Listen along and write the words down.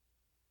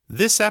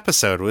This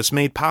episode was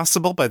made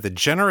possible by the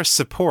generous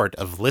support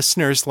of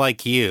listeners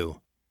like you.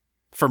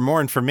 For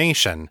more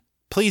information,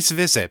 please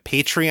visit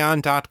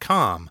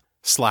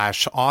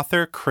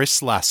patreon.com/author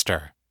Chris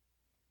Lester.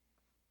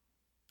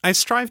 I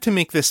strive to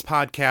make this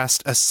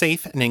podcast a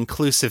safe and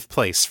inclusive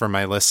place for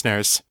my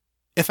listeners.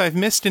 If I've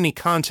missed any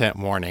content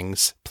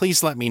warnings,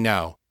 please let me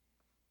know.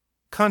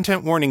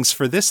 Content warnings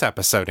for this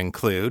episode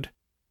include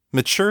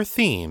mature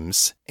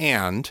themes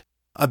and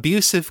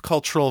abusive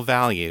cultural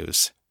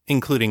values,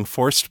 including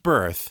forced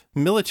birth,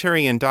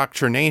 military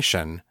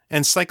indoctrination,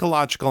 and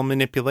psychological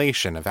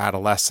manipulation of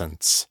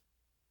adolescents.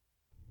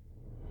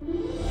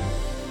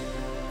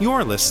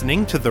 You're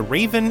listening to The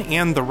Raven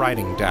and the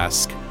Writing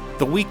Desk,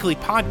 the weekly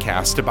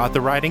podcast about the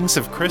writings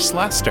of Chris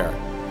Lester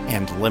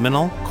and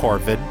Liminal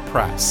Corvid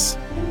Press.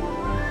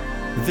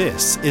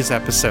 This is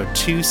episode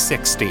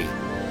 260.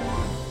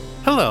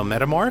 Hello,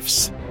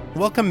 Metamorphs.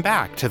 Welcome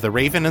back to The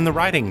Raven and the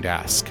Writing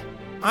Desk.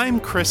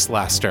 I'm Chris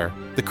Lester,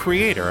 the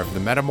creator of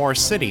the Metamor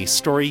City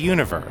story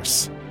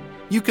universe.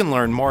 You can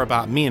learn more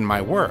about me and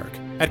my work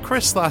at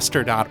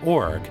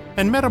chrislester.org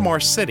and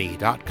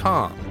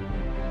metamorcity.com.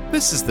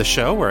 This is the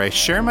show where I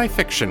share my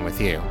fiction with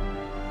you.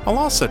 I'll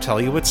also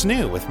tell you what's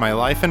new with my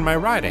life and my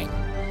writing.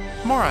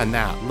 More on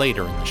that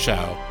later in the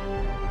show.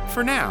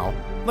 For now,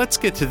 let's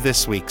get to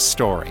this week's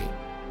story.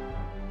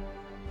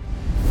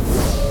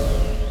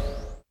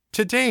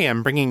 Today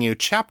I'm bringing you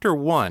Chapter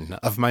 1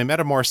 of my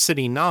Metamor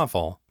City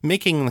novel,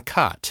 Making the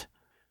Cut.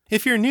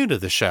 If you're new to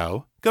the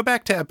show, go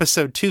back to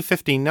episode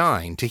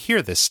 259 to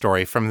hear this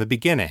story from the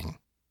beginning.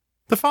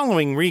 The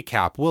following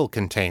recap will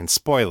contain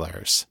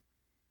spoilers.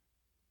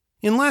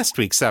 In last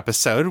week's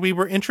episode, we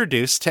were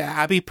introduced to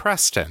Abby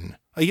Preston,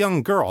 a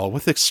young girl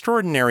with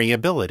extraordinary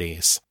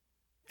abilities.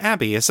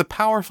 Abby is a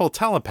powerful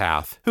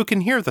telepath who can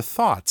hear the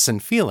thoughts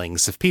and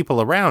feelings of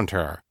people around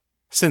her.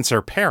 Since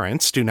her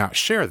parents do not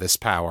share this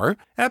power,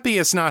 Abby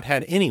has not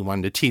had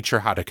anyone to teach her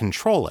how to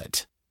control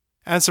it.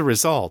 As a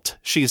result,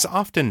 she is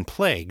often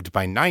plagued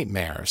by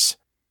nightmares.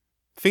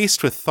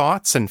 Faced with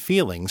thoughts and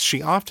feelings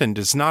she often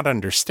does not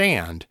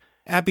understand,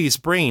 Abby's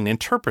brain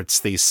interprets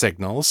these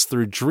signals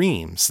through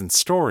dreams and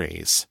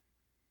stories.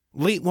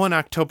 Late one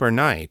October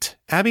night,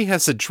 Abby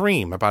has a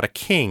dream about a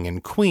king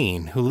and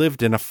queen who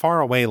lived in a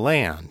faraway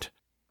land.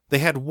 They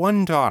had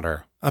one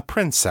daughter, a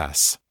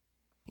princess.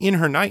 In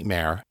her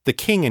nightmare, the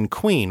king and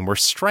queen were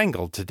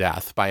strangled to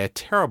death by a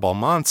terrible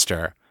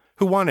monster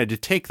who wanted to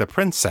take the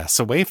princess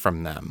away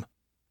from them.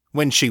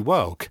 When she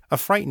woke, a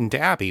frightened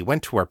Abby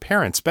went to her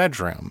parents'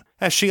 bedroom,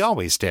 as she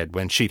always did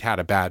when she'd had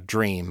a bad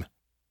dream.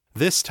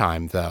 This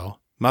time, though,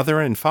 mother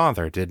and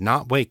father did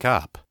not wake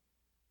up.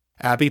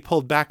 Abby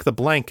pulled back the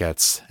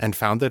blankets and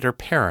found that her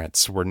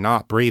parents were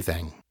not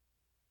breathing.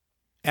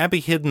 Abby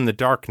hid in the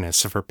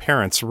darkness of her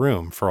parents'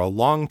 room for a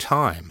long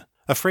time,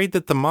 afraid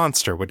that the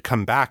monster would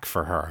come back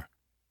for her.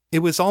 It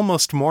was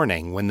almost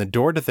morning when the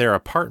door to their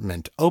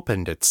apartment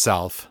opened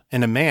itself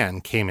and a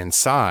man came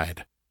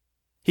inside.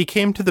 He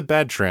came to the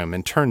bedroom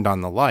and turned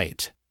on the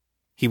light.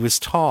 He was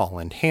tall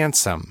and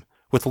handsome,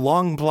 with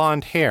long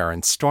blonde hair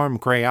and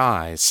storm-gray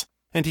eyes,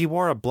 and he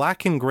wore a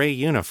black and gray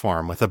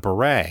uniform with a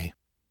beret.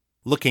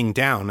 Looking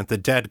down at the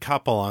dead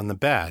couple on the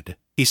bed,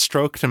 he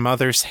stroked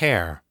mother's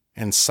hair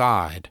and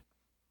sighed.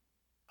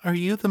 "Are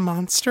you the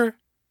monster?"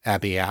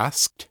 Abby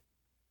asked.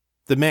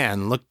 The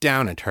man looked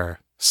down at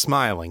her,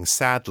 smiling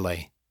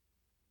sadly.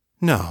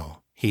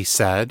 "No," he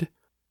said,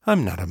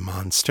 "I'm not a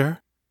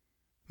monster.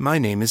 My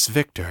name is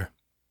Victor.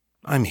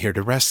 I'm here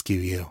to rescue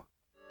you."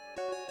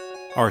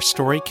 Our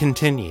story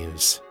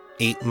continues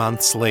 8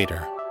 months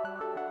later.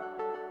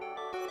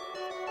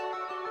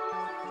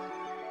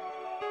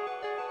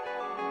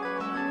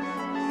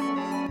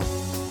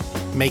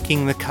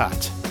 Making the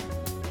Cut,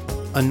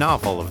 a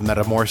novel of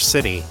Metamor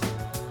City.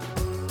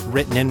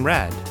 Written and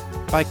read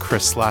by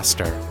Chris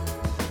Lester.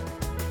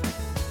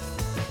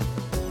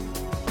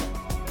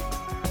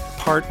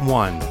 Part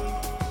 1.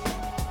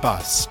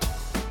 Bust.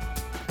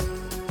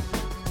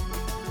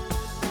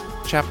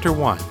 Chapter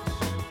 1.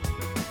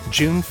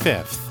 June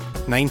 5th,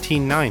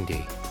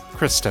 1990,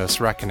 Christos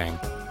Reckoning.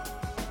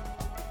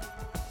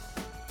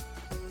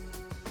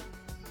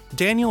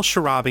 Daniel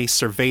Sharabi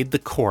surveyed the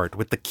court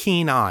with the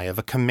keen eye of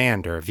a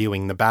commander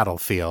viewing the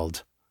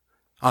battlefield.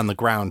 On the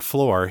ground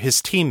floor,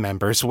 his team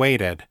members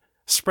waited,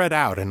 spread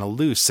out in a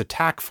loose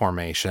attack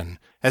formation,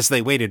 as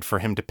they waited for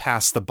him to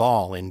pass the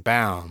ball in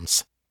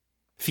bounds.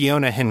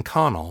 Fiona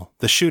Hinconnell,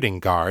 the shooting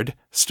guard,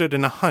 stood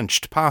in a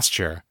hunched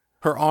posture,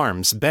 her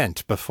arms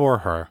bent before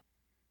her.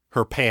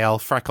 Her pale,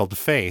 freckled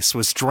face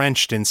was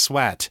drenched in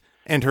sweat,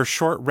 and her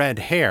short red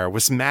hair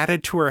was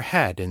matted to her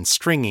head in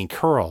stringy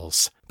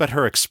curls, but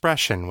her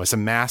expression was a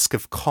mask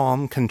of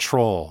calm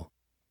control.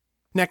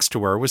 Next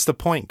to her was the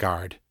point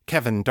guard,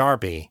 Kevin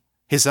Darby,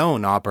 his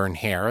own auburn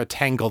hair a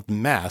tangled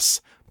mess,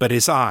 but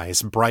his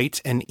eyes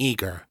bright and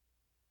eager.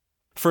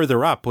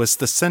 Further up was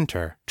the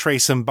center,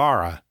 Trace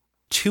Mbara,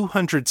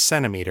 200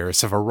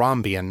 centimeters of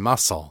Arambian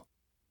muscle.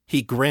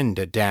 He grinned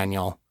at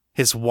Daniel,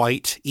 his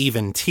white,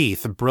 even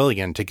teeth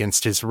brilliant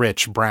against his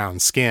rich brown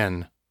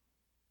skin.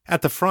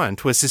 At the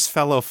front was his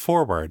fellow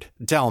forward,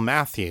 Del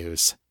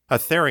Matthews, a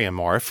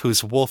theriomorph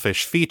whose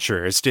wolfish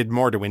features did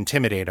more to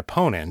intimidate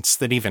opponents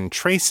than even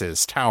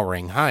Trace's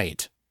towering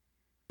height.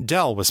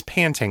 Del was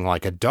panting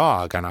like a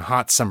dog on a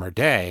hot summer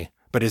day,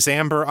 but his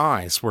amber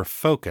eyes were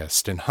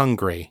focused and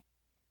hungry.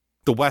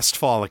 The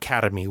Westfall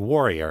Academy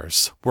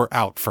Warriors were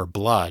out for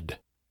blood.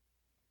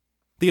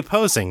 The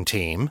opposing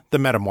team, the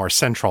Metamor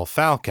Central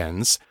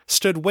Falcons,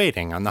 stood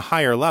waiting on the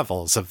higher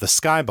levels of the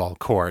skyball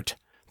court,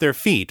 their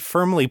feet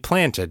firmly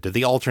planted to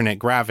the alternate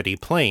gravity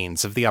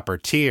planes of the upper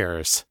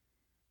tiers.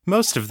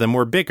 Most of them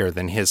were bigger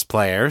than his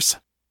players.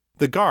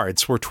 The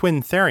guards were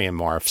twin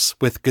theriomorphs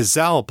with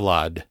gazelle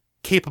blood,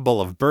 capable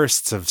of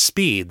bursts of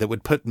speed that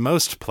would put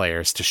most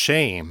players to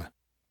shame.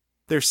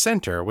 Their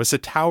center was a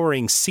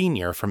towering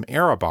senior from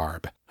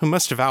Erebarb, who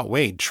must have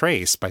outweighed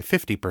Trace by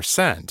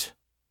 50%.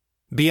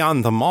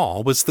 Beyond them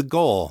all was the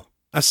goal,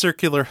 a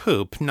circular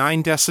hoop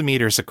 9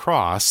 decimeters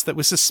across that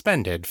was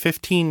suspended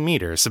 15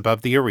 meters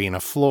above the arena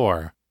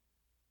floor.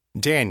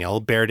 Daniel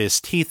bared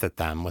his teeth at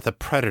them with a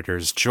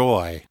predator's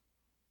joy.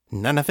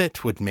 None of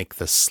it would make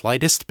the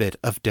slightest bit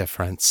of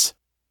difference.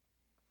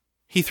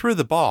 He threw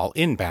the ball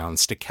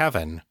inbounds to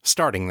Kevin,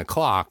 starting the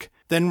clock,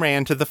 then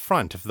ran to the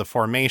front of the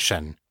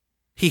formation.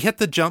 He hit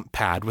the jump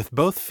pad with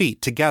both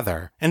feet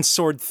together and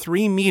soared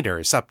 3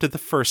 meters up to the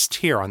first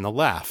tier on the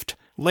left,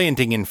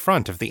 landing in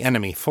front of the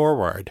enemy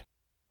forward.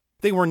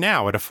 They were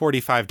now at a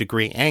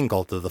 45-degree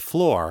angle to the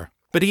floor,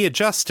 but he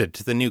adjusted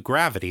to the new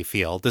gravity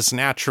field as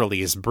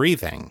naturally as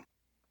breathing.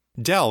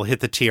 Del hit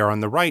the tier on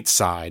the right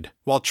side,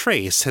 while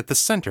Trace hit the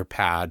center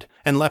pad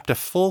and leapt a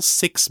full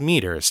 6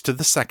 meters to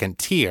the second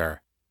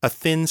tier, a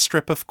thin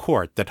strip of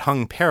court that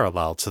hung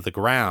parallel to the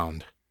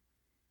ground.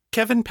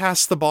 Kevin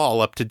passed the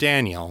ball up to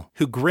Daniel,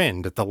 who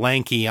grinned at the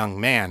lanky young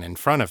man in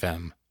front of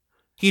him.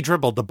 He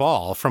dribbled the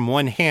ball from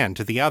one hand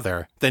to the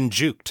other, then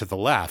juked to the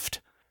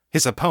left.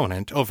 His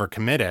opponent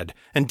overcommitted,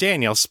 and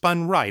Daniel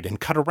spun right and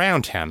cut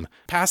around him,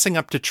 passing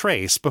up to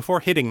Trace before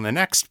hitting the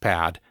next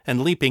pad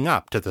and leaping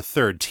up to the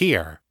third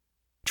tier.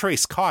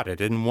 Trace caught it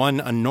in one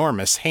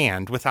enormous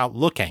hand without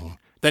looking,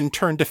 then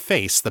turned to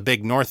face the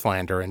big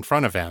Northlander in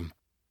front of him.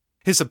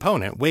 His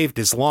opponent waved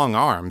his long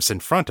arms in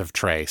front of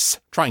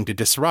Trace, trying to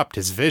disrupt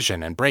his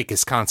vision and break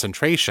his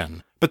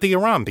concentration, but the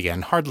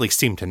Arambian hardly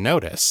seemed to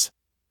notice.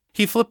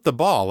 He flipped the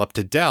ball up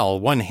to Del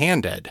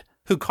one-handed,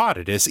 who caught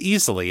it as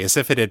easily as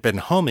if it had been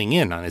homing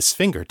in on his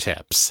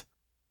fingertips.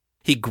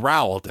 He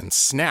growled and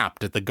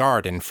snapped at the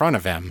guard in front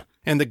of him,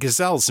 and the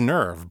gazelle's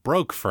nerve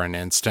broke for an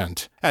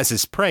instant, as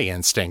his prey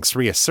instincts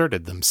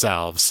reasserted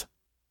themselves.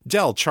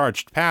 Del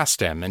charged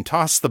past him and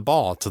tossed the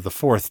ball to the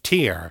fourth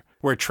tier,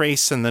 where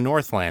Trace and the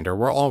Northlander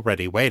were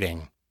already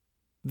waiting.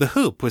 The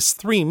hoop was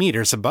 3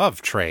 meters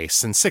above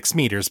Trace and 6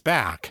 meters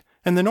back,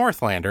 and the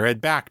Northlander had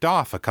backed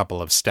off a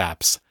couple of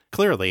steps,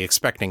 clearly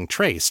expecting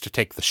Trace to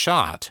take the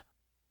shot.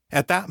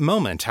 At that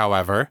moment,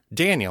 however,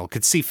 Daniel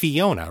could see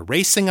Fiona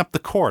racing up the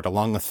court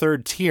along the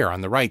third tier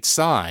on the right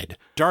side,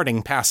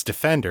 darting past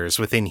defenders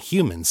with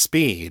inhuman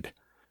speed.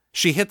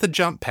 She hit the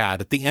jump pad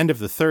at the end of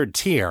the third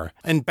tier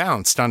and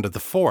bounced onto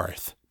the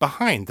fourth,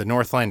 behind the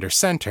Northlander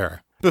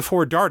center,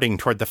 before darting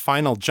toward the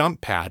final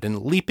jump pad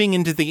and leaping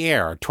into the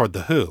air toward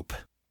the hoop.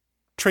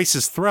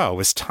 Trace's throw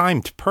was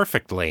timed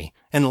perfectly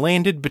and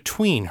landed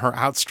between her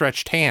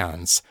outstretched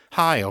hands,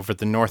 high over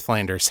the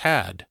Northlander's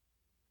head.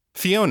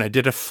 Fiona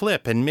did a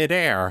flip in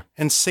midair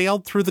and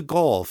sailed through the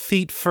goal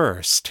feet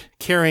first,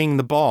 carrying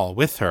the ball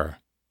with her.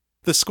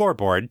 The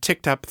scoreboard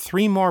ticked up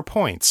 3 more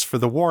points for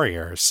the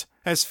Warriors,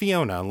 as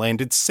Fiona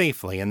landed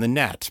safely in the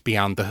net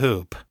beyond the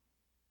hoop.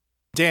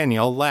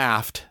 Daniel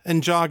laughed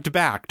and jogged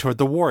back toward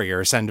the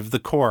Warriors' end of the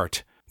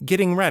court,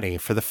 getting ready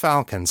for the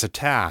Falcons'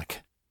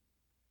 attack.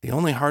 The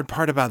only hard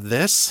part about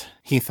this,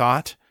 he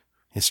thought,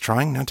 is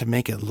trying not to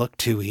make it look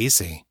too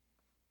easy.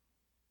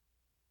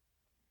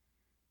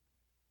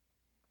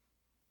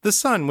 The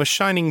sun was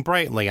shining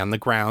brightly on the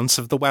grounds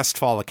of the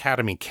Westfall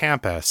Academy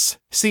campus,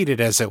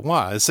 seated as it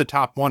was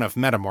atop one of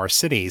Metamor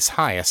City's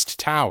highest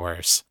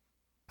towers.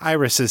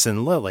 Irises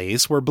and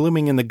lilies were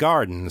blooming in the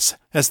gardens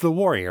as the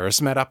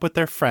Warriors met up with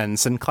their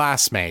friends and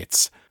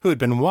classmates, who had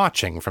been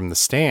watching from the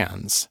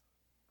stands.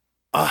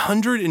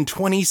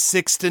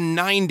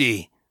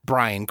 126-90,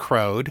 Brian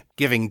crowed,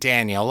 giving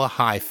Daniel a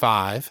high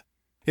five.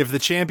 If the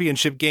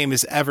championship game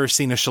has ever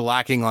seen a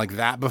shellacking like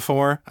that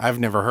before, I've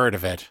never heard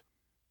of it.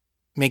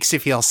 Makes you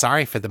feel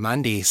sorry for the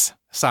Mundies,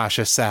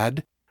 Sasha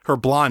said, her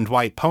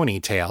blonde-white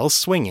ponytail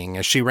swinging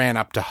as she ran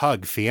up to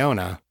hug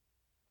Fiona.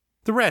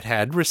 The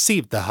redhead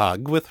received the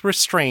hug with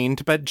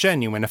restrained but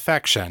genuine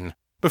affection,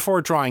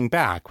 before drawing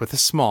back with a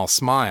small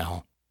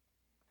smile.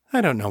 I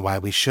don't know why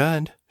we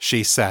should,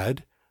 she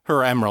said,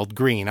 her emerald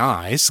green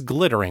eyes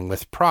glittering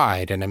with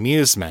pride and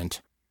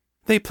amusement.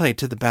 They played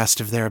to the best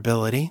of their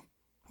ability.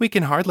 We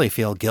can hardly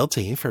feel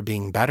guilty for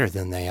being better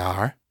than they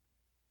are.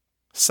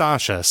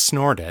 Sasha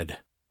snorted.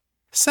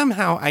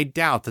 Somehow I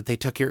doubt that they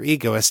took your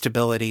egoist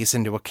abilities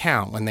into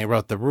account when they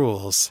wrote the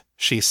rules,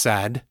 she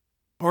said.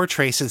 Or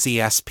Trace's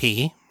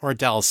ESP, or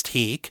Del's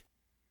teak.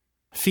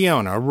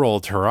 Fiona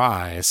rolled her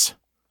eyes.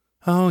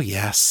 Oh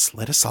yes,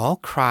 let us all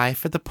cry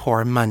for the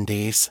poor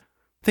Mondays.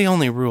 They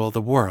only rule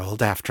the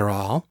world, after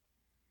all.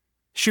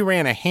 She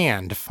ran a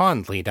hand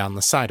fondly down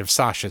the side of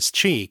Sasha's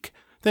cheek,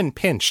 then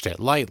pinched it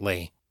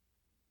lightly.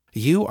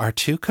 You are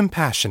too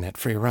compassionate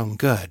for your own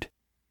good.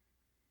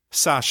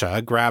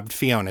 Sasha grabbed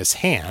Fiona's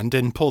hand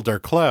and pulled her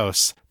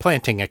close,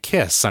 planting a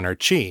kiss on her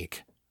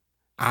cheek.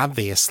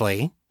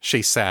 Obviously,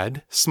 she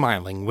said,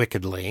 smiling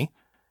wickedly.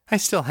 I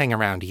still hang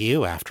around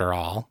you, after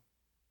all.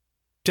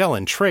 Del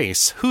and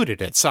Trace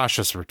hooted at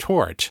Sasha's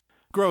retort,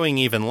 growing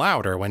even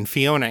louder when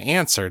Fiona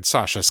answered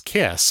Sasha's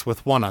kiss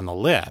with one on the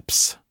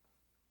lips.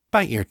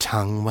 Bite your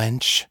tongue,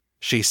 wench,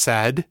 she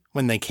said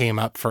when they came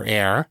up for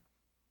air.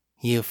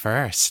 You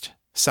first,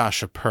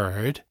 Sasha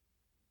purred.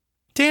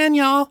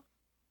 Daniel!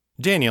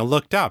 Daniel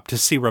looked up to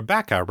see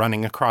Rebecca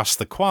running across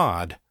the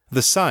quad,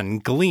 the sun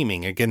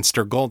gleaming against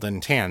her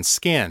golden tan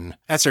skin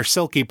as her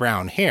silky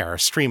brown hair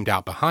streamed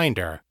out behind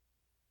her.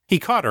 He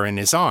caught her in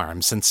his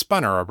arms and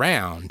spun her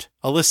around,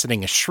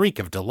 eliciting a shriek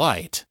of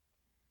delight.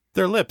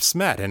 Their lips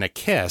met in a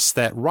kiss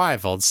that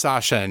rivaled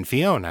Sasha and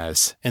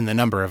Fiona's in the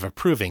number of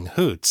approving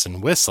hoots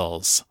and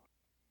whistles.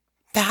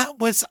 That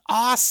was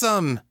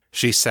awesome,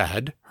 she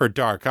said, her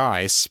dark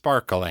eyes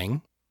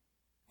sparkling.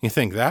 You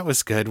think that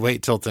was good?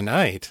 Wait till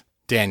tonight,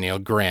 Daniel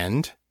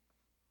grinned.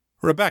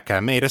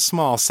 Rebecca made a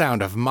small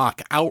sound of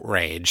mock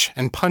outrage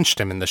and punched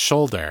him in the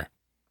shoulder.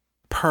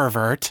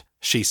 Pervert,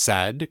 she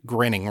said,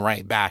 grinning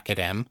right back at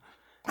him.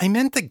 I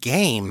meant the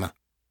game.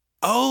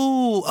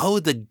 Oh,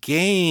 the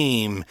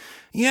game.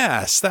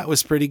 Yes, that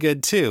was pretty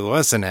good too,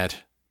 wasn't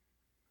it?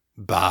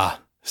 Bah,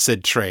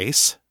 said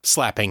Trace,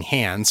 slapping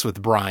hands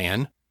with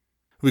Brian.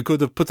 We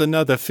could have put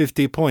another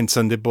 50 points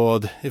on the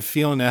board if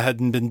Fiona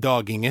hadn't been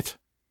dogging it.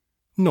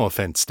 No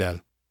offense,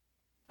 Del.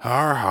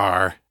 Har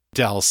har,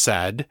 Del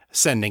said,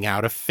 sending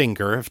out a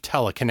finger of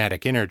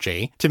telekinetic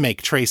energy to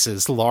make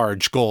Trace's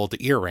large gold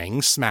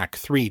earring smack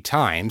 3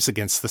 times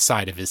against the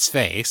side of his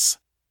face.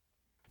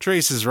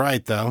 Trace is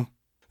right, though.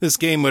 This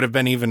game would have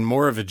been even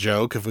more of a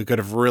joke if we could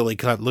have really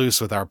cut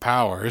loose with our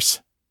powers.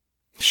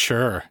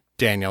 Sure,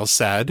 Daniel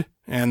said,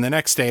 and the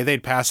next day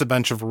they'd pass a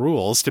bunch of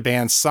rules to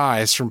ban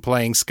Size from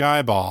playing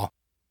Skyball.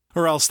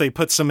 Or else they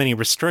put so many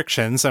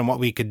restrictions on what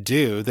we could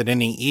do that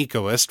any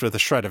egoist with a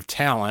shred of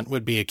talent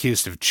would be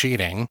accused of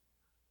cheating.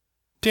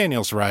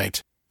 Daniel's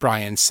right,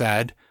 Brian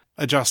said,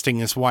 adjusting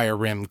his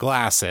wire-rimmed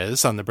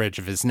glasses on the bridge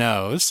of his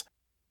nose.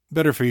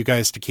 Better for you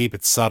guys to keep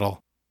it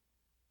subtle.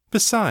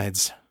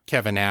 Besides,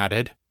 Kevin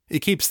added, it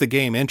keeps the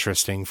game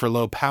interesting for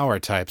low-power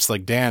types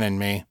like Dan and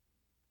me.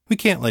 We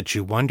can't let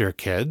you Wonder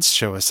Kids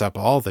show us up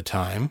all the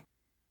time.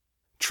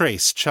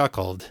 Trace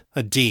chuckled,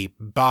 a deep,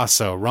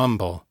 basso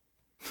rumble.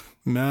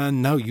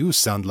 Man, now you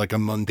sound like a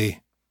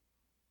Monday.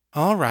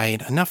 All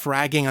right, enough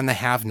ragging on the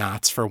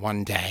have-nots for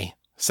one day,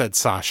 said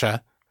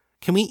Sasha.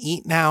 Can we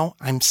eat now?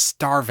 I'm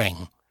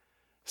starving.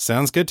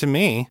 Sounds good to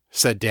me,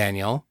 said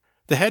Daniel.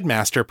 The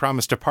headmaster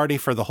promised a party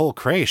for the whole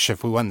creche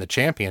if we won the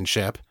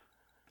championship.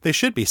 They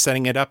should be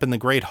setting it up in the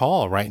Great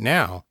Hall right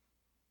now.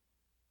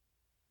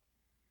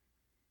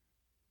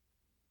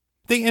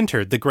 They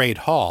entered the Great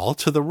Hall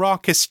to the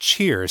raucous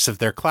cheers of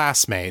their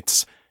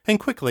classmates, and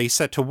quickly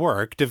set to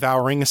work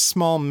devouring a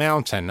small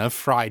mountain of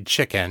fried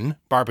chicken,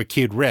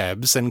 barbecued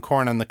ribs, and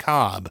corn on the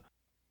cob.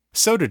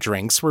 Soda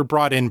drinks were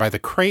brought in by the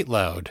crate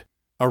load,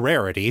 a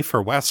rarity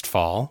for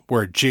Westfall,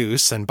 where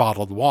juice and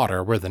bottled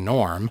water were the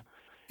norm,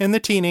 and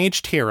the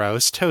teenaged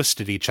heroes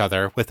toasted each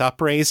other with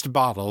upraised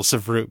bottles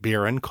of root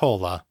beer and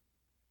cola.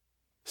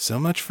 So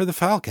much for the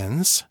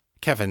Falcons,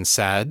 Kevin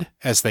said,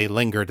 as they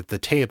lingered at the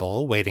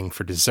table waiting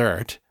for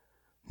dessert.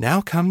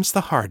 Now comes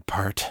the hard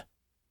part.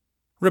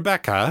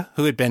 Rebecca,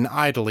 who had been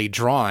idly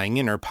drawing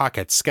in her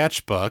pocket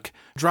sketchbook,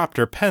 dropped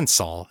her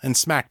pencil and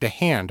smacked a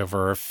hand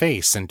over her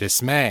face in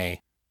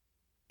dismay.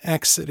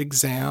 Exit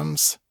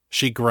exams,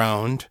 she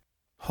groaned.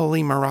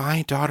 Holy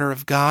Marie, Daughter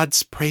of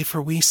Gods, pray for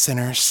we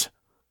sinners.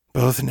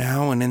 Both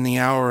now and in the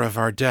hour of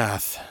our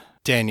death,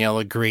 Danielle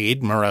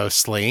agreed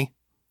morosely.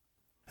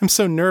 I'm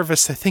so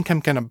nervous I think I'm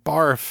gonna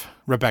barf,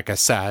 Rebecca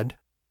said.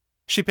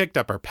 She picked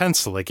up her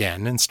pencil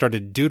again and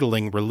started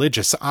doodling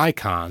religious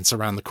icons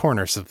around the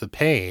corners of the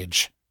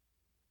page.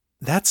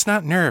 That's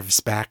not nerves,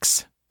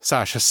 Bex,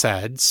 Sasha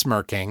said,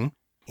 smirking.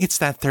 It's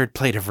that 3rd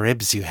plate of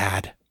ribs you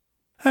had.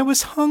 I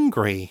was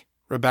hungry,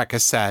 Rebecca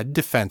said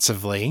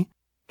defensively.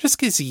 Just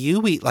 'cause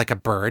you eat like a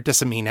bird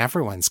doesn't mean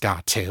everyone's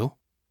got to.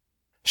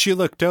 She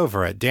looked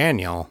over at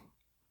Daniel.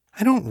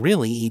 I don't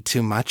really eat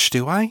too much,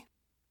 do I?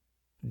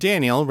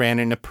 Daniel ran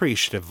an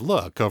appreciative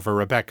look over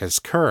Rebecca's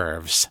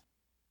curves.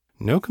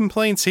 No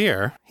complaints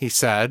here, he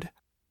said.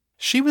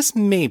 She was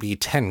maybe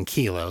 10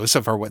 kilos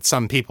over what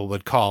some people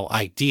would call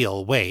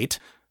ideal weight,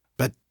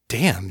 but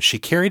damn, she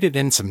carried it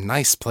in some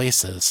nice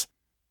places.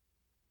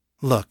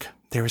 Look,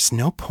 there is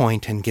no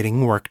point in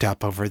getting worked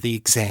up over the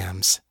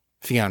exams,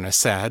 Fiona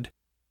said.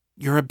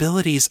 Your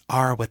abilities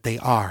are what they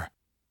are.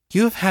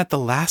 You have had the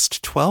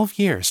last 12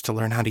 years to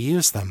learn how to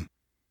use them.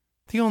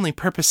 The only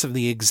purpose of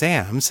the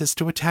exams is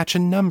to attach a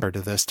number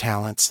to those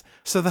talents,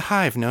 so the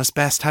Hive knows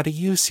best how to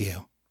use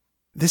you.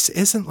 This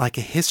isn't like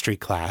a history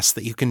class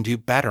that you can do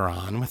better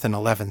on with an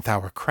 11th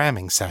hour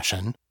cramming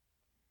session.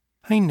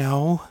 I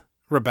know,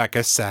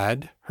 Rebecca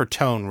said, her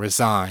tone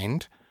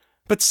resigned.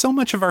 But so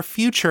much of our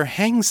future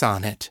hangs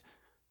on it.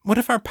 What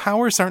if our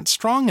powers aren't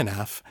strong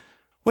enough?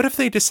 What if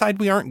they decide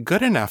we aren't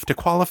good enough to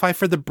qualify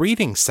for the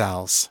breeding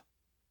cells?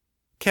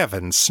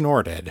 Kevin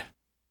snorted.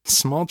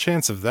 Small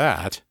chance of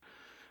that.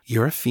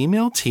 You're a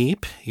female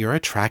teep, you're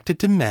attracted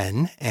to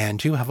men,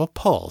 and you have a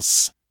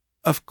pulse.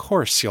 Of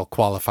course you'll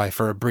qualify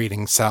for a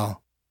breeding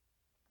cell.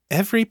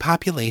 Every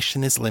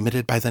population is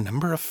limited by the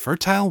number of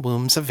fertile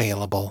wombs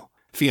available,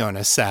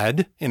 Fiona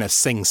said, in a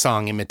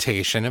sing-song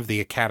imitation of the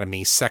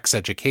Academy's sex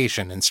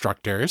education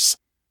instructors.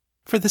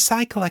 For the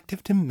Psi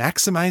Collective to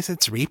maximize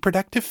its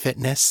reproductive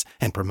fitness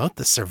and promote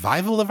the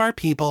survival of our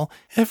people,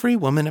 every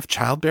woman of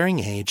childbearing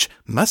age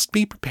must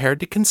be prepared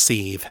to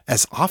conceive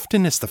as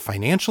often as the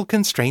financial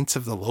constraints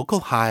of the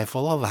local hive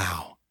will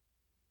allow.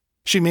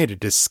 She made a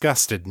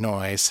disgusted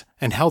noise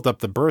and held up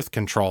the birth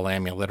control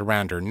amulet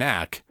around her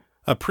neck,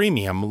 a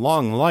premium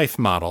long-life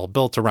model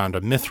built around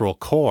a mithril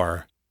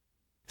core.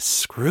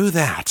 Screw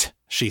that,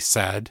 she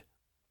said.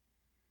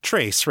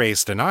 Trace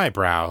raised an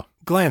eyebrow,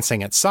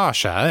 glancing at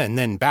Sasha and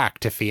then back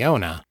to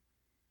Fiona.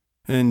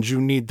 And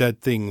you need that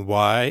thing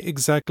why,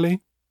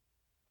 exactly?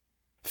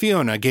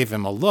 Fiona gave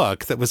him a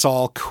look that was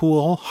all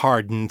cool,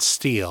 hardened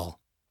steel.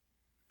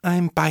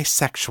 I'm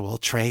bisexual,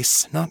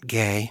 Trace, not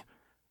gay.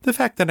 The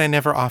fact that I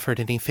never offered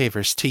any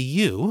favors to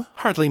you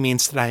hardly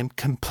means that I am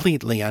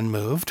completely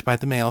unmoved by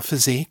the male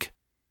physique.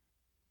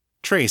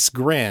 Trace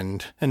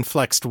grinned and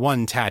flexed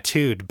one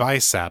tattooed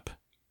bicep.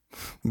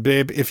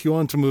 Babe, if you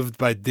aren't moved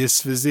by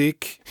this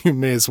physique, you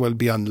may as well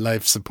be on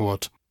life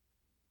support.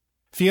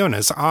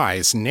 Fiona's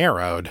eyes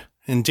narrowed,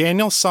 and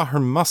Daniel saw her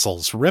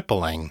muscles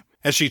rippling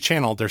as she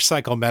channeled her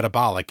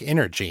psychometabolic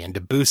energy into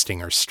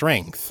boosting her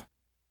strength.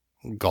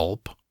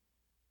 Gulp.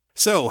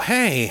 So,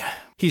 hey,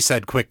 he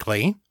said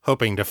quickly,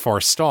 hoping to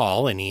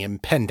forestall any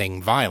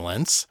impending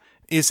violence.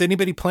 Is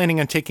anybody planning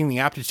on taking the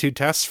aptitude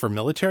tests for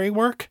military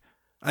work?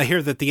 I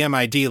hear that the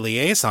MID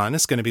liaison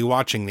is going to be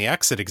watching the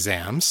exit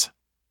exams.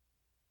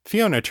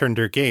 Fiona turned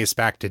her gaze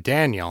back to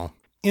Daniel,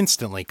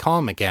 instantly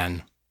calm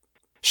again.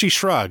 She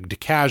shrugged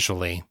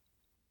casually.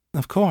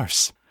 Of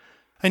course.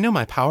 I know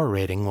my power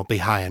rating will be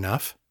high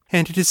enough,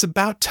 and it is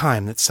about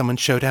time that someone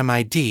showed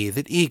MID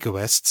that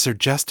egoists are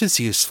just as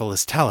useful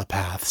as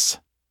telepaths.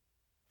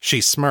 She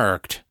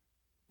smirked.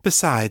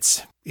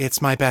 Besides,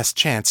 it's my best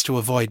chance to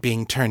avoid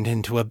being turned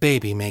into a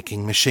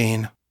baby-making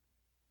machine.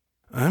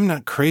 I'm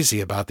not crazy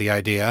about the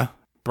idea,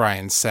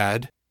 Brian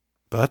said,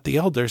 but the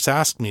elders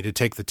asked me to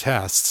take the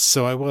tests,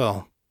 so I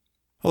will.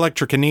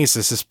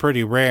 Electrokinesis is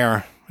pretty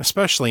rare,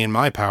 especially in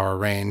my power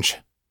range.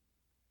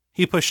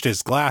 He pushed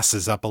his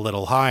glasses up a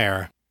little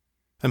higher.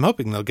 I'm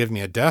hoping they'll give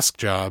me a desk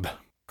job,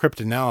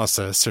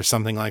 cryptanalysis or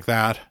something like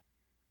that.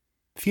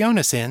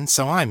 Fiona's in,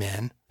 so I'm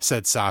in,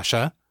 said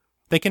Sasha.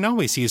 They can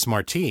always use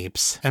more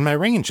teeps, and my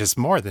range is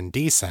more than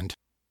decent.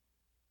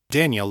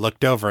 Daniel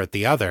looked over at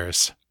the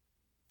others.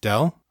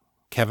 Del?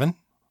 Kevin?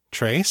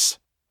 Trace?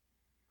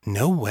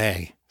 No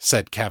way,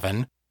 said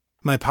Kevin.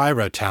 My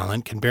pyro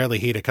talent can barely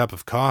heat a cup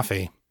of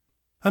coffee.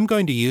 I'm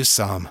going to use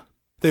some.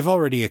 They've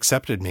already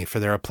accepted me for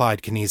their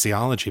applied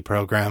kinesiology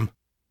program.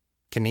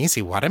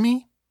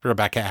 Kinesi-whatamy?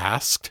 Rebecca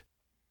asked.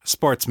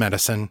 Sports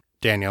medicine,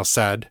 Daniel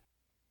said.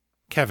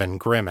 Kevin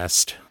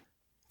grimaced.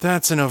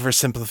 That's an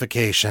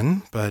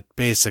oversimplification, but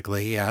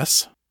basically,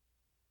 yes.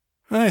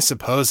 I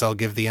suppose I'll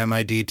give the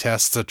MID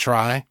tests a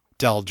try,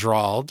 Del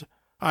drawled,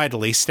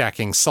 idly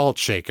stacking salt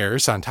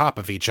shakers on top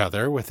of each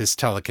other with his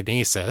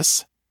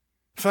telekinesis.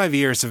 5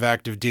 years of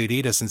active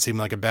duty doesn't seem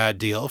like a bad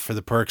deal for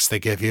the perks they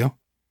give you.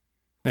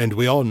 And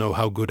we all know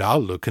how good I'll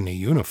look in a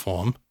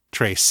uniform,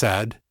 Trace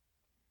said.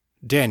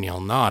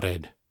 Daniel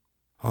nodded.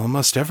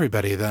 Almost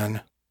everybody,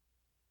 then.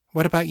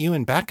 What about you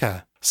and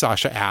Becca?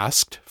 Sasha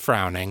asked,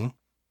 frowning.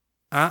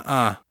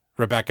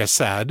 Rebecca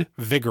said,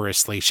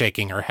 vigorously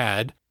shaking her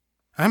head.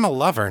 I'm a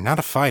lover, not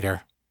a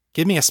fighter.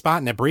 Give me a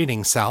spot in a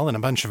breeding cell and a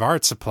bunch of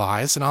art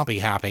supplies, and I'll be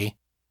happy.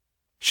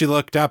 She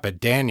looked up at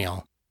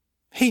Daniel.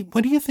 Hey,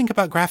 what do you think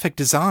about graphic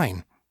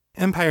design?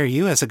 Empire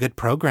U has a good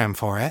program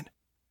for it.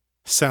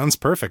 Sounds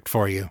perfect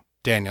for you,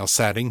 Daniel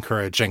said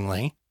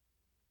encouragingly.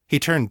 He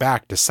turned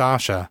back to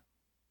Sasha.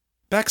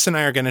 Bex and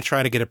I are going to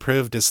try to get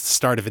approved as the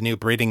start of a new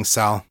breeding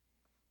cell.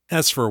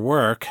 As for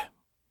work,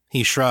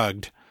 he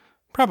shrugged.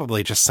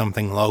 Probably just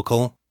something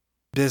local.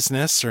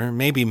 Business or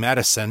maybe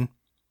medicine.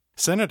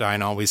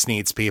 Cinedyne always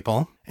needs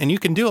people, and you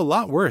can do a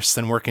lot worse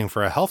than working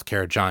for a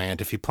healthcare giant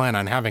if you plan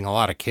on having a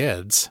lot of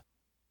kids.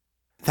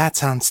 That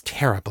sounds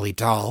terribly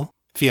dull,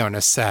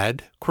 Fiona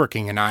said,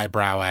 quirking an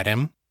eyebrow at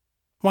him.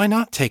 Why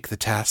not take the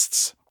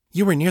tests?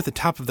 You were near the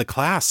top of the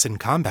class in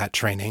combat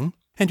training,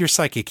 and your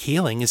psychic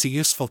healing is a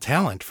useful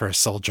talent for a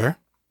soldier.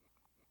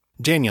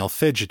 Daniel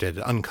fidgeted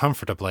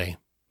uncomfortably.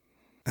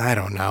 I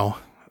don't know.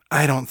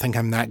 I don't think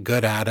I'm that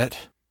good at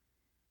it.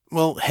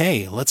 Well,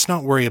 hey, let's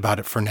not worry about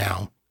it for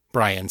now,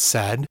 Brian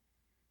said.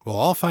 We'll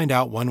all find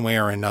out one way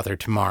or another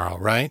tomorrow,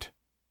 right?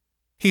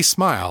 He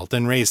smiled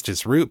and raised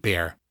his root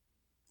beer.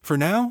 For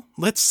now,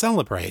 let's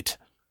celebrate.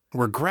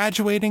 We're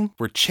graduating,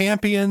 we're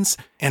champions,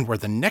 and we're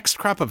the next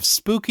crop of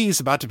spookies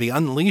about to be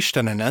unleashed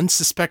on an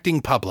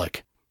unsuspecting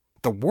public.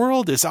 The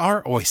world is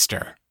our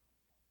oyster."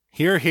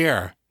 "Hear,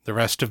 hear," the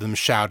rest of them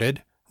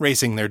shouted,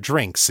 raising their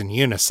drinks in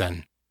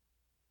unison.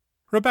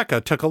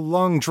 Rebecca took a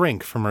long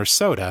drink from her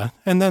soda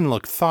and then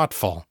looked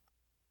thoughtful.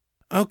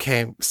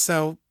 "Okay,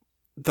 so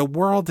the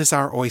world is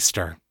our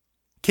oyster.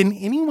 Can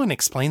anyone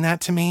explain that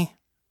to me?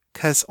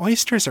 'Cause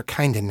oysters are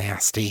kinda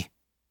nasty."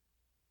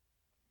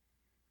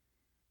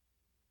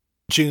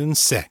 June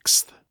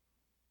 6th.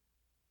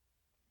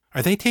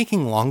 "Are they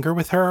taking longer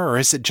with her, or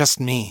is it just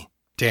me?"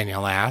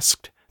 Daniel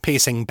asked,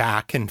 pacing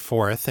back and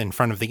forth in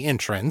front of the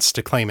entrance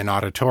to claim an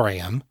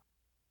auditorium.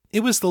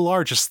 It was the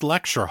largest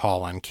lecture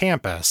hall on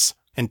campus,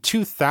 and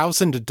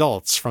 2,000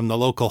 adults from the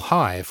local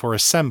hive were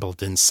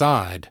assembled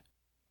inside.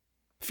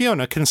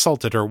 Fiona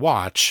consulted her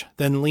watch,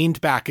 then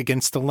leaned back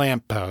against the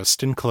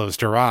lamppost and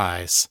closed her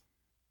eyes.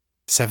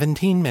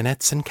 17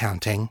 minutes and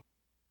counting.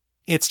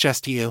 "It's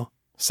just you,"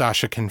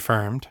 Sasha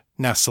confirmed,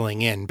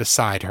 nestling in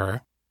beside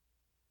her.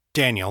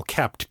 Daniel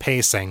kept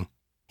pacing.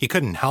 He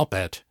couldn't help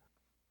it.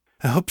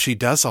 "I hope she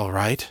does all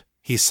right,"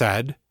 he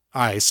said,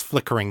 eyes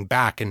flickering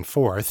back and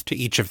forth to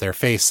each of their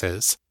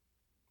faces.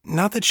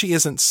 "Not that she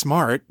isn't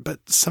smart,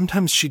 but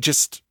sometimes she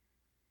just—"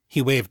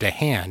 He waved a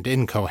hand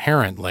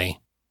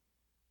incoherently.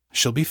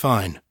 "She'll be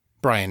fine,"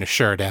 Brian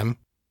assured him.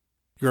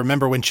 "You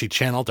remember when she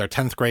channeled our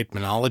 10th grade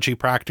monology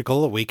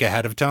practical a week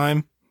ahead of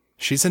time?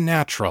 She's a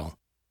natural."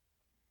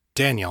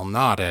 Daniel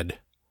nodded.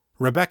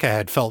 Rebecca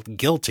had felt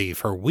guilty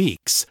for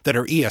weeks that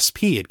her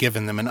ESP had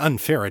given them an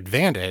unfair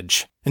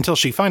advantage, until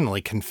she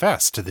finally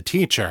confessed to the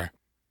teacher.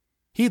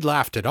 He'd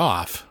laughed it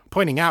off,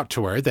 pointing out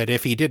to her that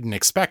if he didn't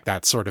expect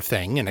that sort of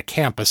thing in a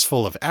campus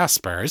full of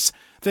espers,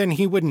 then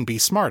he wouldn't be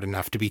smart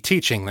enough to be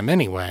teaching them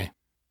anyway.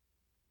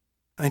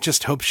 "I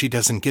just hope she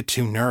doesn't get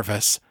too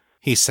nervous,"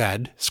 he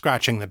said,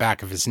 scratching the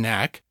back of his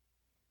neck.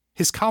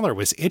 His collar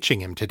was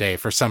itching him today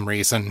for some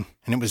reason,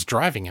 and it was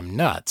driving him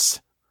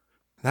nuts.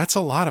 "That's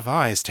a lot of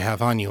eyes to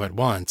have on you at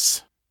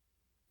once."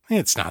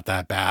 "It's not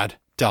that bad,"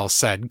 Del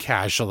said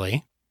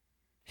casually.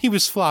 He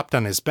was flopped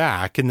on his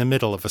back in the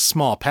middle of a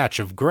small patch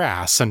of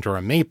grass under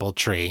a maple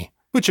tree,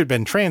 which had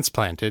been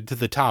transplanted to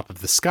the top of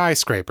the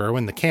skyscraper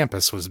when the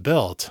campus was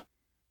built.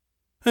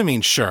 "I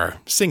mean, sure,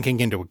 sinking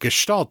into a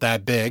gestalt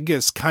that big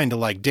is kinda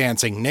like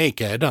dancing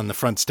naked on the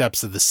front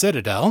steps of the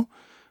Citadel,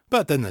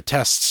 but then the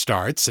test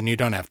starts and you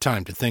don't have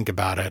time to think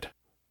about it."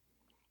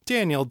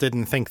 Daniel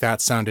didn't think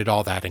that sounded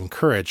all that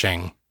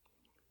encouraging.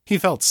 He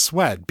felt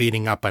sweat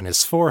beating up on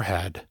his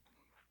forehead.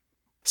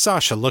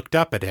 Sasha looked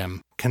up at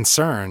him,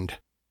 concerned.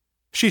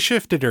 She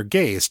shifted her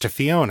gaze to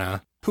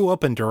Fiona, who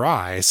opened her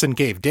eyes and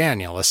gave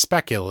Daniel a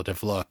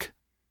speculative look.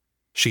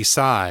 She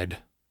sighed.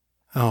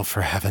 "Oh,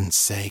 for heaven's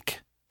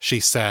sake," she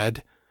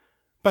said.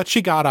 But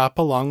she got up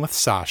along with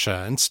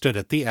Sasha and stood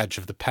at the edge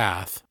of the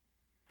path.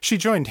 She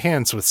joined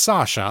hands with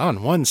Sasha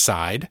on one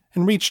side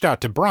and reached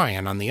out to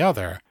Brian on the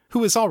other, who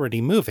was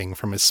already moving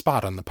from his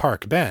spot on the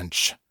park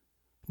bench.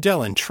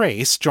 Del and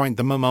Trace joined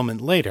them a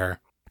moment later,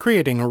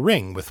 creating a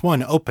ring with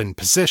one open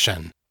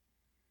position.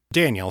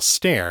 Daniel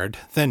stared,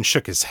 then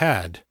shook his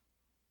head.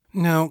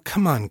 "No,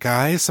 come on,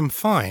 guys, I'm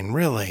fine,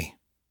 really."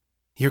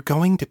 "You're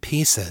going to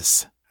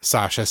pieces,"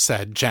 Sasha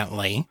said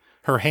gently,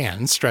 her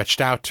hand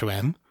stretched out to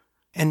him.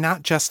 "And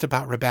not just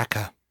about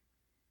Rebecca.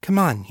 Come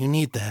on, you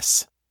need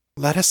this.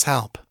 Let us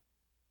help."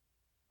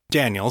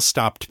 Daniel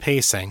stopped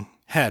pacing,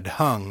 head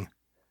hung.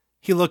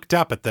 He looked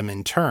up at them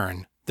in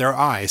turn, their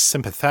eyes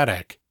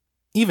sympathetic.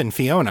 Even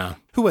Fiona,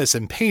 who was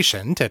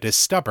impatient at his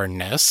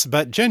stubbornness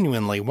but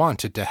genuinely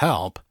wanted to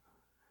help.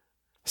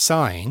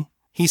 Sighing,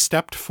 he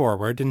stepped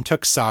forward and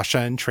took Sasha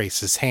and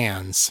Trace's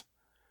hands.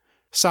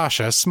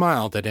 Sasha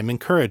smiled at him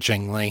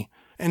encouragingly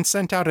and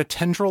sent out a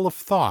tendril of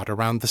thought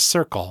around the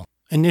circle,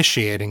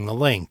 initiating the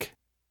link.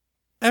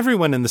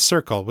 Everyone in the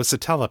circle was a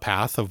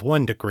telepath of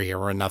one degree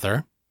or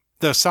another,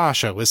 though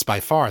Sasha was by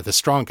far the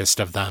strongest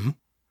of them.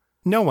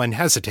 No one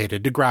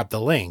hesitated to grab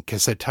the link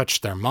as it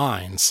touched their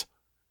minds.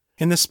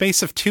 In the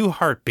space of 2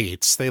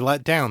 heartbeats, they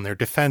let down their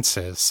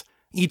defenses,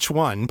 each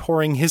one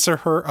pouring his or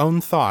her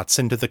own thoughts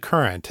into the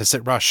current as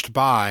it rushed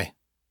by.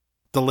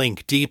 The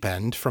link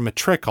deepened from a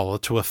trickle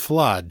to a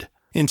flood,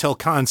 until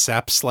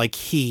concepts like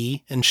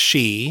he and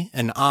she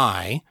and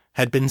I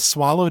had been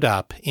swallowed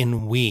up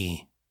in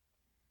we.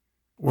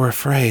 "We're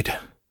afraid.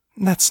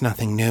 That's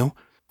nothing new.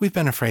 We've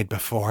been afraid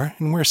before,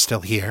 and we're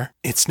still here.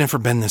 It's never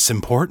been this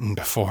important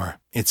before.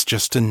 It's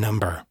just a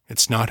number.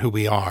 It's not who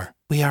we are.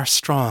 We are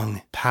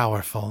strong,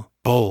 powerful,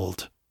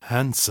 bold,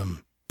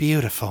 handsome,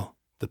 beautiful.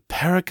 The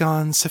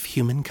paragons of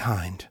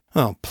humankind.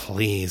 Oh,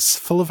 please,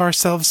 full of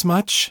ourselves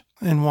much?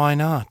 And why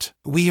not?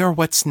 We are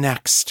what's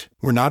next.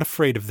 We're not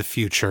afraid of the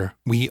future.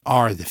 We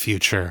are the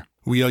future.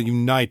 We are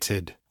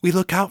united. We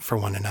look out for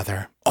one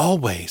another.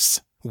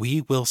 Always.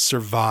 We will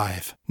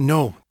survive.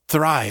 No,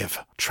 Thrive.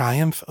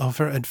 Triumph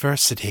over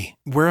adversity.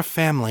 We're a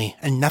family,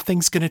 and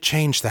nothing's gonna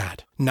change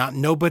that. Not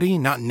nobody,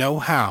 not no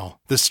how.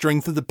 The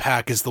strength of the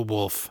pack is the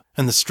wolf,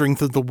 and the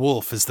strength of the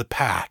wolf is the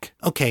pack.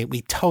 Okay,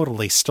 we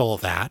totally stole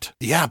that.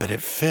 Yeah, but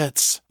it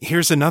fits.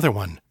 Here's another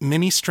one.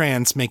 Many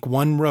strands make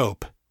one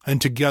rope,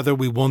 and together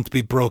we won't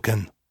be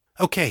broken.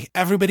 Okay,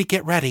 everybody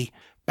get ready.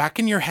 Back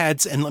in your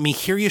heads and let me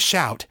hear you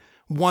shout.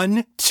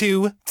 1,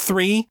 2,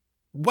 3,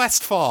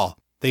 Westfall!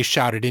 They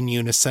shouted in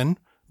unison,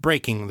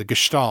 breaking the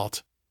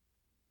gestalt.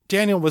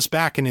 Daniel was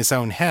back in his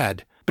own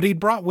head, but he'd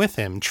brought with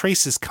him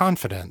Trace's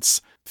confidence,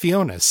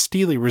 Fiona's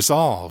steely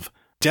resolve,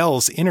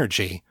 Dell's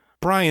energy,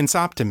 Brian's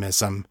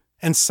optimism,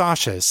 and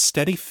Sasha's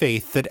steady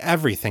faith that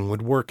everything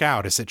would work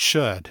out as it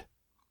should.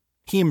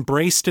 He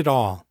embraced it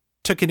all,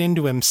 took it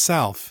into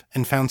himself,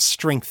 and found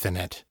strength in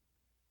it.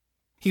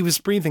 He was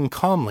breathing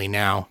calmly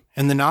now,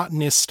 and the knot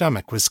in his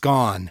stomach was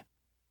gone.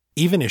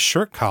 Even his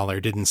shirt collar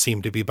didn't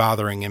seem to be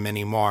bothering him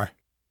anymore.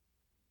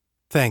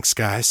 Thanks,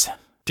 guys,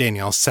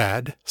 Daniel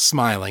said,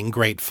 smiling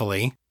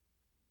gratefully.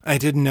 I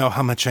didn't know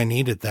how much I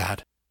needed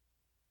that.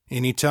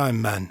 Any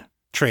time, man,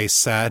 Trace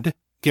said,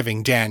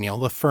 giving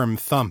Daniel a firm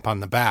thump on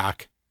the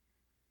back.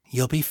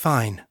 You'll be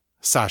fine,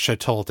 Sasha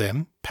told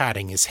him,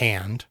 patting his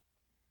hand.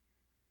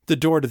 The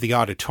door to the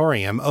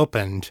auditorium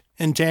opened,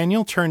 and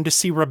Daniel turned to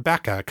see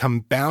Rebecca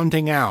come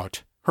bounding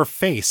out, her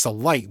face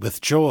alight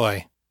with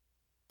joy.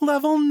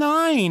 Level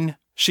 9,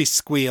 she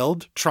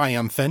squealed,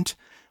 triumphant.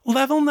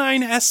 Level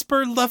 9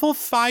 Esper, level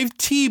 5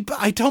 T,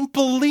 I don't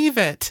believe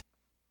it.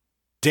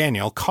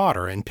 Daniel caught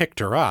her and picked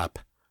her up.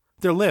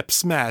 Their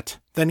lips met,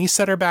 then he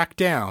set her back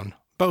down,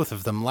 both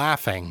of them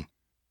laughing.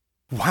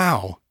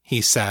 Wow,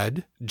 he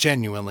said,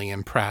 genuinely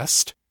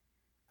impressed.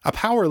 A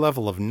power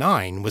level of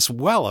 9 was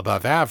well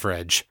above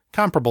average,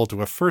 comparable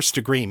to a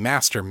first-degree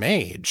master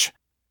mage.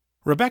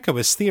 Rebecca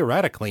was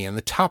theoretically in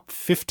the top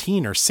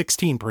 15 or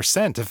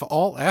 16% of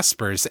all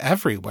Espers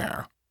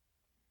everywhere.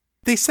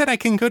 They said I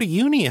can go to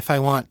uni if I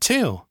want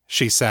to,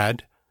 she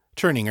said,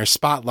 turning her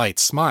spotlight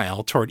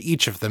smile toward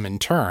each of them in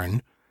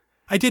turn.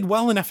 I did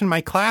well enough in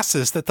my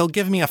classes that they'll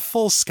give me a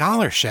full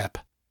scholarship.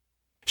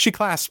 She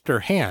clasped her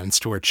hands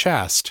to her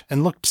chest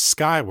and looked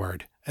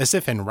skyward, as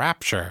if in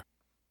rapture.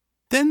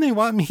 Then they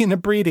want me in a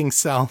breeding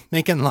cell,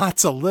 making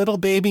lots of little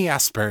baby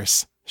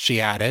espers, she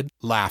added,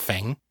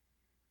 laughing.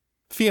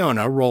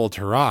 Fiona rolled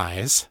her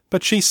eyes,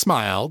 but she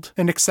smiled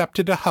and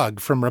accepted a hug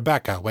from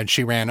Rebecca when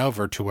she ran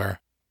over to her.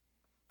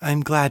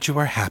 I'm glad you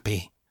are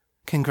happy.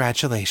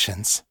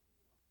 Congratulations.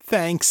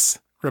 Thanks,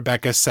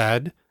 Rebecca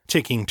said,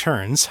 taking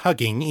turns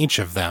hugging each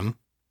of them.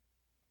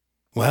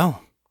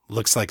 Well,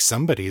 looks like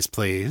somebody's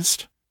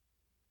pleased.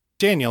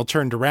 Daniel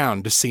turned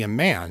around to see a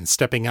man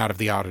stepping out of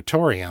the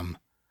auditorium.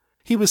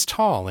 He was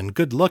tall and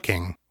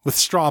good-looking, with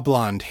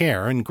straw-blonde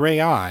hair and gray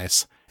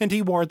eyes, and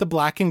he wore the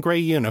black and gray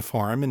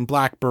uniform and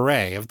black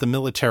beret of the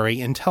Military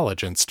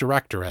Intelligence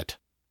Directorate.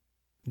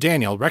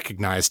 Daniel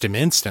recognized him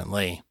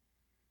instantly.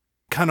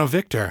 Kano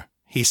Victor,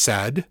 he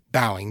said,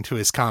 bowing to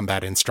his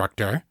combat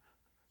instructor.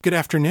 Good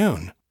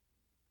afternoon.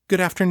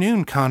 Good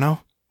afternoon,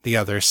 Kano, the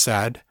other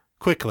said,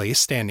 quickly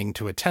standing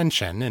to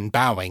attention and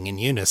bowing in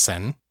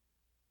unison.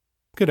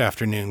 Good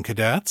afternoon,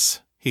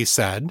 cadets, he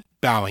said,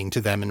 bowing to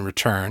them in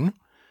return.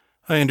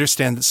 I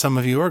understand that some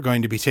of you are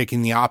going to be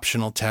taking the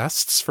optional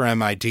tests for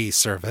MID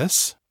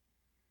service.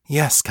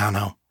 Yes,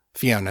 Kano,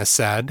 Fiona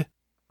said.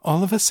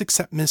 All of us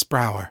except Miss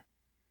Brower.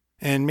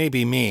 And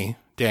maybe me,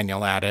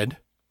 Daniel added.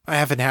 I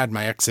haven't had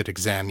my exit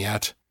exam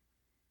yet.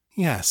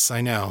 Yes,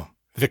 I know,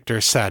 Victor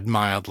said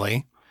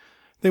mildly.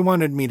 They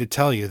wanted me to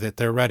tell you that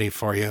they're ready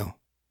for you.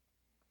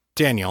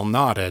 Daniel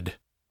nodded.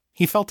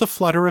 He felt a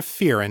flutter of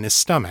fear in his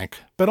stomach,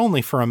 but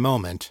only for a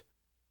moment.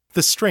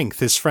 The strength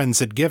his friends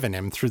had given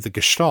him through the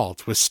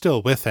gestalt was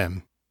still with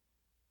him.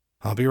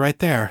 I'll be right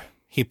there,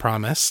 he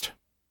promised.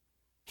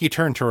 He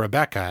turned to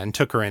Rebecca and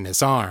took her in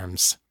his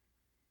arms.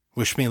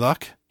 Wish me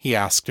luck? He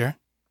asked her.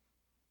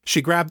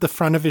 She grabbed the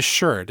front of his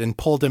shirt and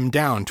pulled him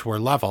down to her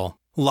level,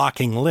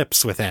 locking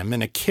lips with him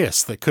in a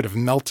kiss that could have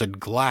melted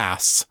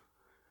glass.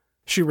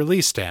 She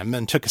released him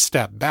and took a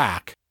step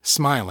back,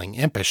 smiling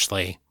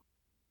impishly.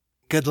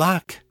 Good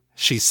luck,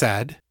 she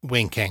said,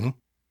 winking.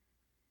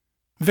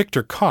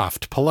 Victor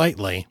coughed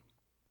politely.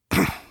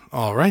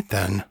 All right,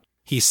 then,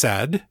 he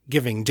said,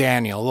 giving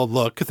Daniel a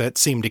look that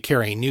seemed to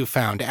carry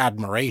newfound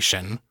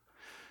admiration.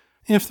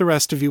 If the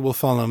rest of you will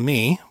follow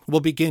me,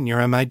 we'll begin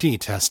your MID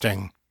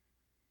testing.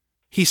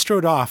 He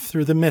strode off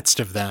through the midst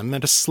of them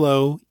at a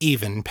slow,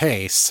 even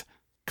pace,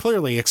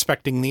 clearly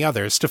expecting the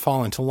others to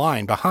fall into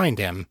line behind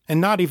him, and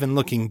not even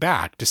looking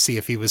back to see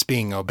if he was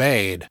being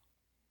obeyed.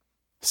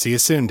 See you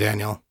soon,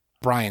 Daniel,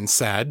 Brian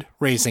said,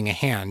 raising a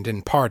hand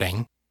in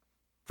parting.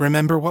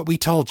 Remember what we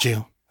told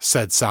you,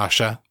 said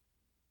Sasha.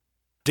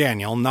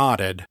 Daniel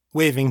nodded,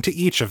 waving to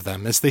each of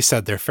them as they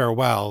said their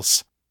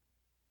farewells.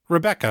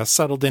 Rebecca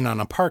settled in on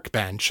a park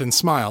bench and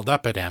smiled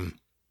up at him.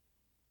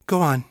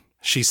 Go on,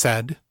 she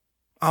said.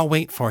 I'll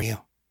wait for you.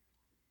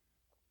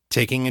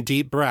 Taking a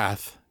deep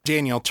breath,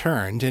 Daniel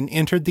turned and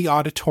entered the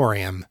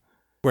auditorium,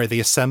 where the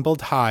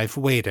assembled hive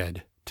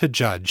waited to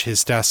judge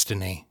his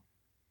destiny.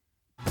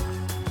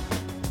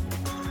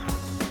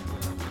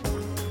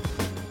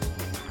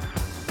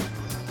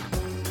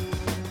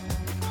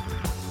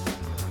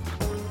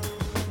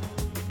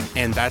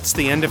 And that's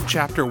the end of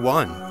Chapter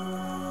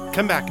 1.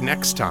 Come back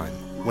next time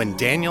when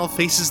Daniel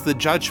faces the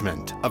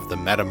judgment of the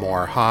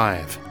Metamor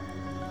Hive.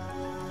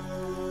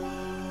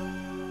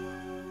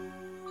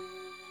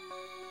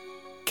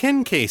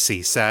 Ken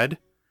Casey said,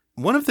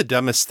 "One of the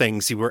dumbest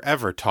things you were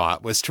ever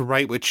taught was to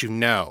write what you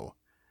know,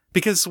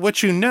 because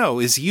what you know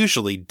is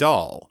usually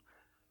dull.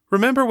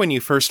 Remember when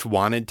you first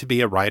wanted to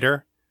be a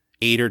writer?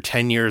 8 or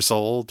 10 years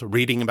old,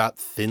 reading about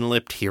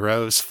thin-lipped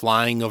heroes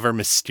flying over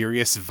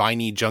mysterious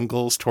viney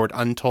jungles toward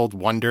untold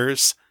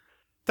wonders?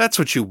 That's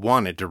what you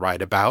wanted to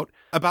write about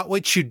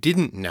what you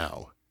didn't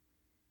know.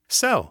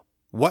 So,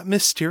 what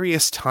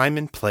mysterious time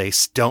and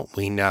place don't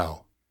we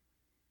know?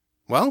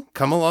 Well,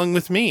 come along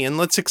with me and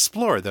let's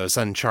explore those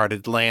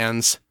uncharted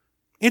lands.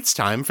 It's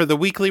time for the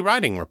weekly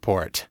writing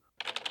report.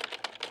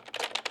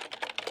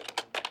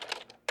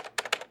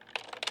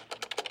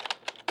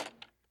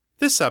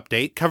 This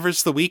update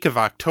covers the week of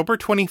October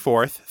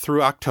 24th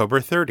through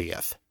October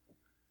 30th.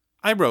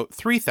 I wrote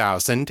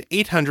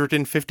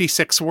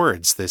 3,856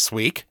 words this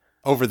week,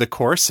 over the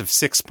course of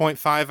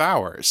 6.5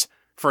 hours,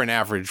 for an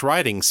average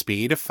writing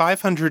speed of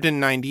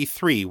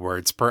 593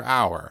 words per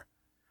hour.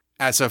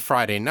 As of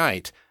Friday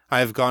night, I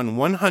have gone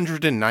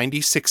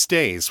 196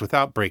 days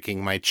without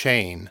breaking my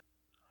chain.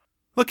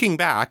 Looking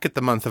back at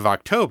the month of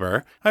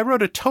October, I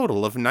wrote a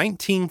total of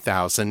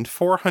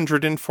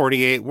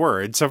 19,448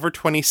 words over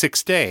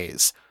 26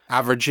 days,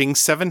 averaging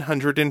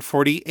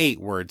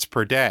 748 words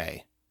per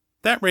day.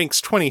 That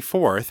ranks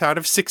 24th out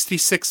of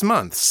 66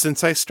 months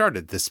since I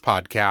started this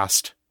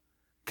podcast.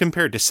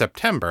 Compared to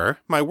September,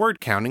 my word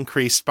count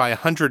increased by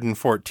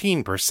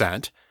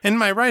 114%, and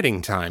my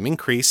writing time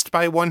increased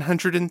by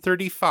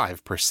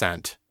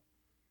 135%.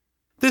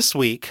 This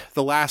week,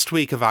 the last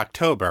week of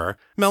October,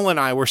 Mel and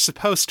I were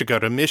supposed to go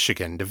to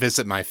Michigan to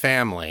visit my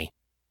family.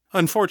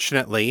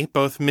 Unfortunately,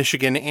 both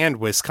Michigan and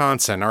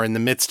Wisconsin are in the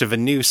midst of a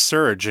new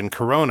surge in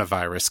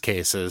coronavirus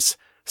cases,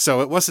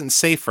 so it wasn't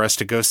safe for us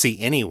to go see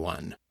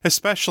anyone,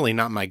 especially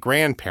not my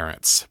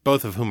grandparents,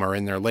 both of whom are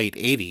in their late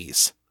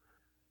 80s.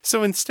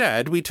 So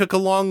instead, we took a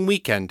long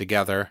weekend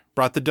together,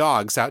 brought the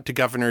dogs out to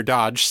Governor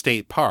Dodge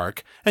State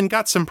Park, and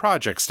got some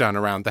projects done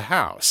around the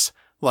house,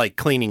 like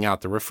cleaning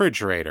out the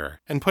refrigerator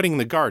and putting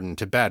the garden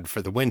to bed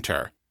for the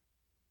winter.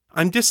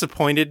 I'm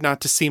disappointed not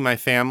to see my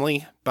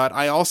family, but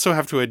I also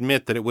have to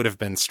admit that it would have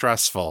been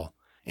stressful,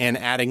 and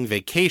adding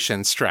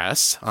vacation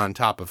stress on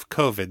top of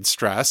COVID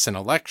stress and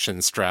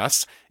election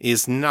stress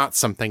is not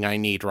something I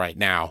need right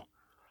now.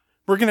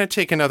 We're going to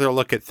take another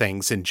look at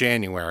things in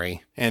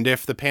January, and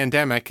if the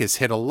pandemic has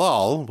hit a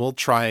lull, we'll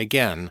try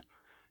again.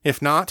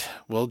 If not,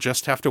 we'll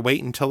just have to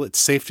wait until it's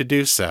safe to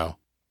do so.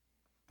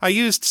 I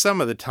used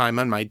some of the time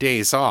on my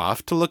days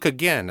off to look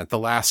again at the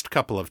last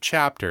couple of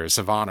chapters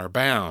of Honor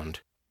Bound.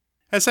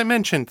 As I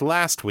mentioned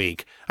last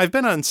week, I've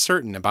been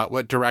uncertain about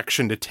what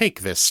direction to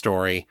take this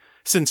story,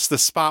 since the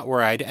spot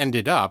where I'd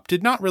ended up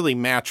did not really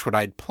match what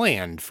I'd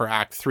planned for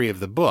Act 3 of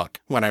the book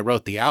when I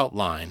wrote the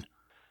outline.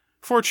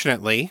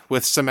 Fortunately,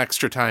 with some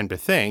extra time to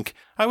think,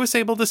 I was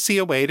able to see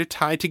a way to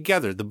tie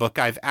together the book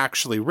I've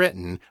actually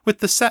written with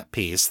the set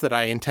piece that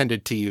I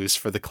intended to use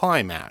for the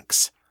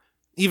climax.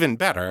 Even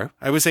better,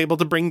 I was able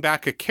to bring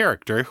back a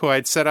character who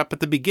I'd set up at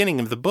the beginning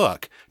of the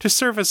book to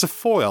serve as a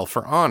foil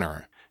for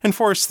Honor, and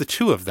force the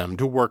two of them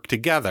to work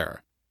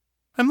together.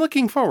 I'm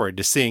looking forward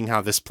to seeing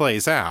how this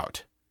plays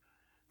out.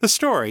 The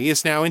story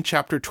is now in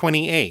Chapter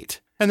 28,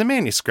 and the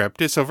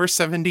manuscript is over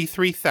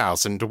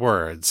 73,000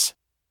 words.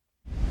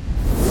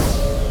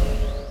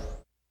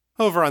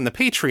 Over on the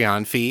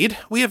Patreon feed,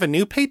 we have a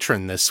new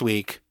patron this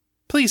week.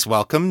 Please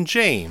welcome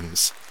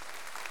James.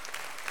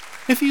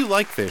 If you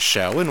like this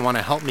show and want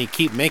to help me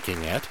keep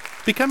making it,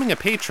 becoming a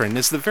patron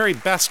is the very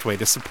best way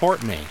to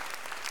support me.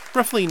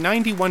 Roughly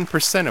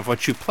 91% of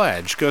what you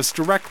pledge goes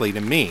directly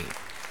to me.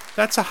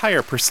 That's a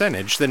higher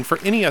percentage than for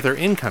any other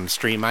income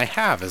stream I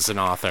have as an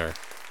author.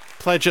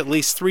 Pledge at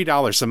least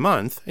 $3 a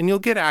month, and you'll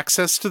get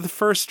access to the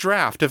first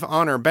draft of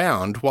Honor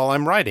Bound while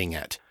I'm writing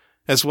it,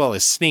 as well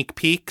as sneak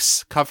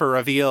peeks, cover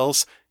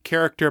reveals,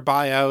 character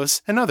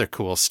bios, and other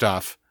cool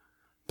stuff.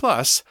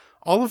 Plus,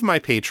 all of my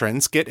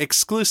patrons get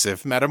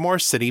exclusive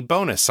Metamor City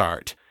bonus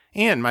art,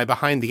 and my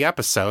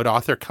behind-the-episode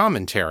author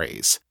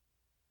commentaries.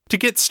 To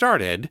get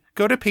started,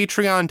 go to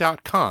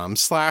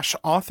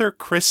patreon.com/author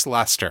Chris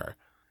Lester.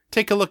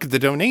 Take a look at the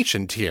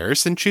donation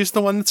tiers and choose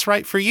the one that's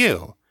right for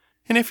you.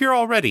 And if you're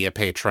already a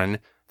patron,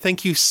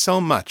 thank you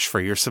so much for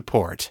your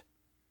support.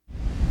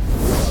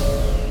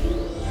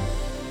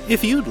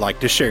 If you'd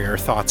like to share your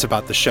thoughts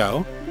about the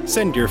show,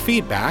 send your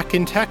feedback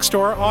in text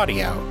or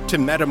audio to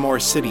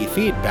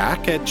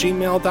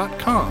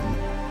metamorcityfeedback@gmail.com.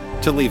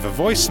 To leave a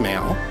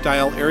voicemail,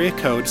 dial area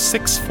code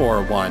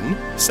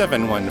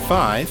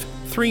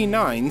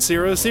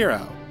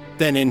 641-715-3900,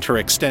 then enter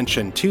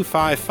extension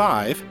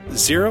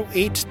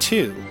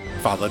 255082,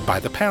 followed by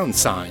the pound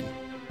sign.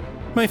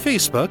 My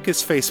Facebook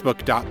is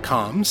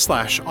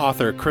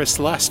facebook.com/author Chris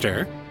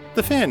Lester.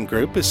 The fan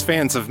group is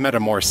Fans of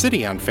Metamor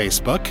City on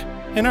Facebook,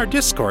 and our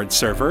Discord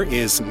server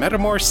is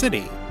Metamor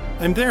City.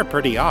 I'm there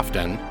pretty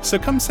often, so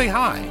come say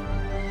hi.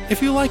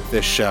 If you like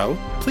this show,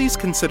 please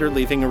consider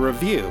leaving a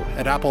review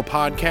at Apple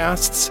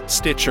Podcasts,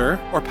 Stitcher,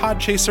 or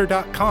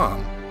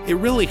Podchaser.com. It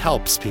really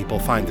helps people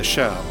find the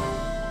show.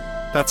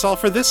 That's all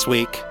for this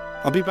week.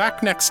 I'll be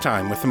back next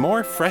time with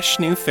more fresh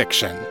new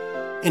fiction.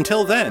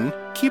 Until then,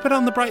 keep it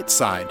on the bright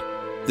side.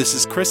 This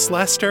is Chris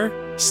Lester,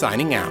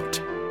 signing out.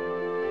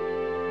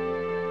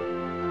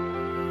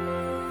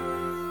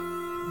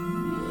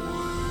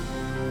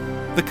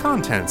 The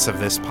contents of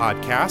this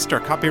podcast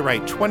are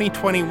copyright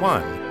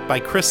 2021 by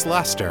Chris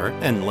Lester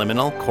and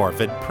Liminal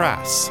Corvid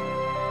Press.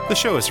 The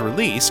show is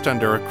released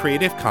under a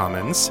Creative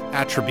Commons,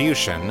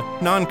 Attribution,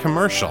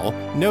 Non-Commercial,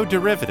 No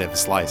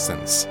Derivatives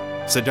license.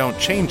 So don't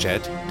change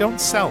it,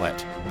 don't sell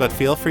it, but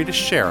feel free to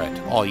share it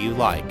all you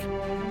like.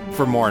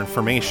 For more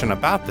information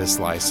about this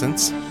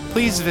license,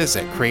 please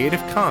visit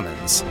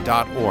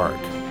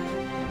creativecommons.org.